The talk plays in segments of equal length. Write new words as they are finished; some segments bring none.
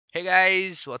Hey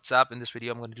guys, what's up? In this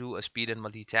video, I'm going to do a speed and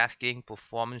multitasking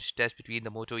performance test between the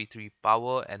Moto E3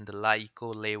 Power and the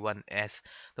Leeco Le1s.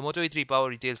 The Moto E3 Power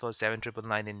retails for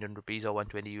 7,999 Indian rupees or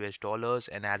 120 US dollars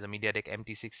and has a MediaTek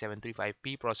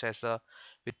MT6735P processor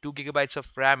with 2 gigabytes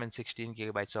of RAM and 16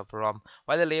 gigabytes of ROM,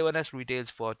 while the Le1s retails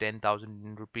for 10,000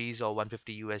 Indian rupees or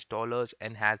 150 US dollars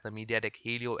and has the MediaTek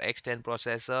Helio X10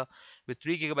 processor with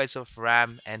 3 gigabytes of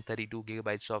RAM and 32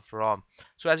 gigabytes of ROM.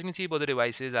 So as you can see, both the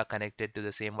devices are connected to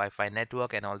the same Wi-Fi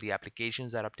network and all the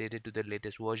applications are updated to the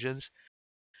latest versions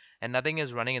and nothing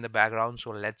is running in the background. So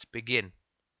let's begin.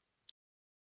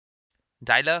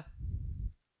 Dialer,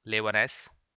 Le1s.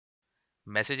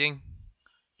 Messaging,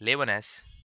 Le1s.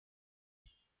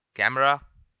 Camera,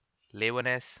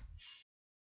 Le1s.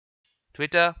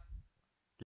 Twitter,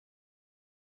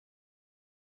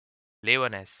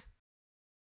 Le1s.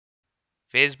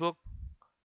 Facebook,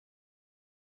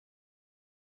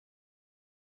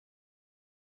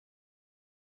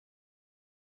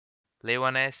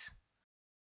 Le1s.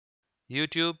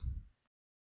 YouTube,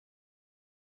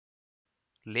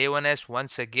 Le1s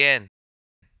once again.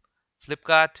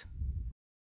 Flipkart,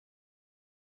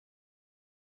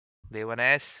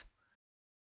 Le1s.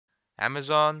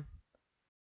 Amazon,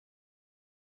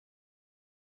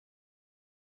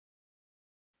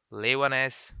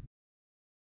 Le1s.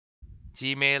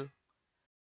 Gmail,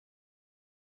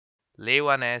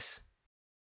 Le1s.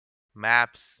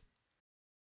 Maps,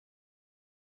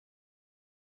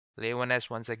 Le1s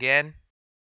once again.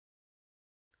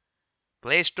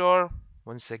 Play Store,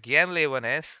 once again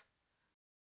Le1s.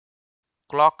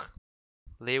 Clock,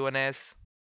 Le1s.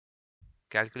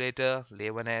 Calculator,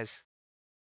 Le1s.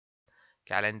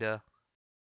 Calendar,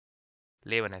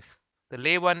 Le1s. The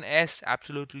Le1s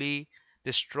absolutely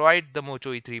destroyed the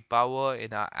Moto E3 Power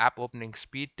in our app opening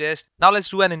speed test. Now let's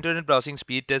do an internet browsing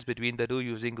speed test between the two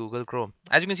using Google Chrome.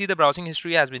 As you can see, the browsing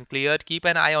history has been cleared. Keep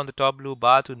an eye on the top blue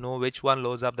bar to know which one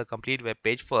loads up the complete web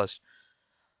page first.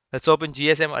 Let's open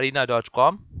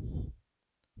gsmarena.com.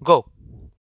 Go.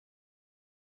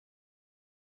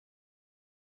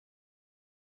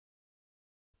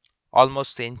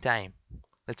 Almost same time.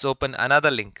 Let's open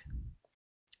another link.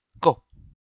 Go.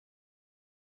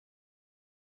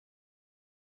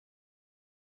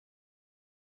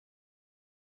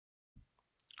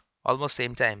 Almost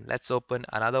same time. Let's open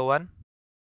another one.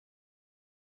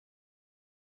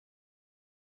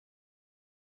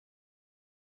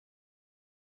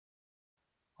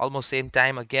 Almost same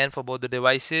time again for both the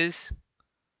devices.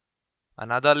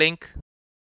 Another link.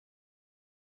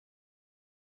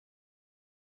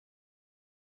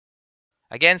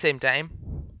 Again same time.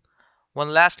 One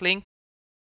last link.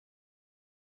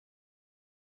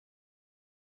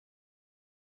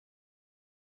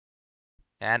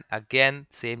 And again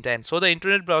same time. So the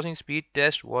internet browsing speed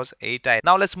test was a tie.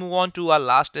 Now let's move on to our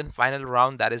last and final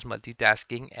round, that is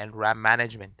multitasking and RAM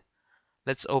management.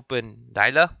 Let's open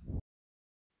Dialer.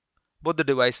 Both the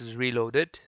devices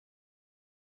reloaded.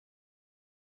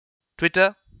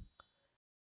 Twitter.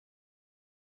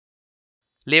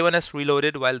 Le1s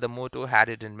reloaded while the Moto had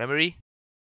it in memory.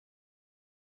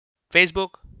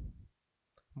 Facebook.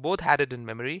 Both had it in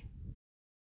memory.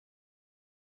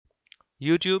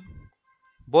 YouTube.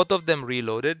 Both of them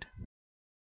reloaded.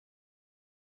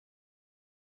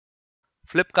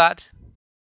 Flipkart.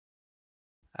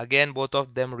 Again, both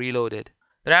of them reloaded.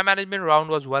 The RAM management round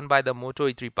was won by the Moto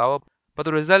E3 Power, but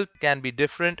the result can be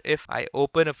different if I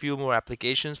open a few more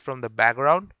applications from the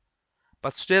background.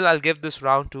 But still, I'll give this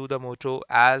round to the Moto,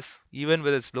 as even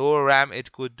with its lower RAM,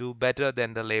 it could do better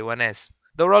than the Le1s.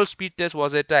 The overall speed test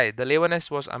was a tie. The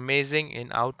Le1s was amazing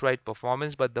in outright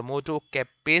performance, but the Moto kept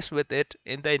pace with it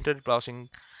in the internet browsing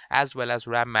as well as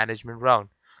RAM management round.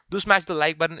 Do smash the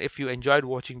like button if you enjoyed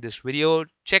watching this video.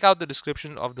 Check out the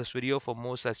description of this video for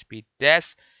more such speed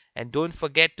tests. And don't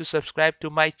forget to subscribe to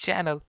my channel.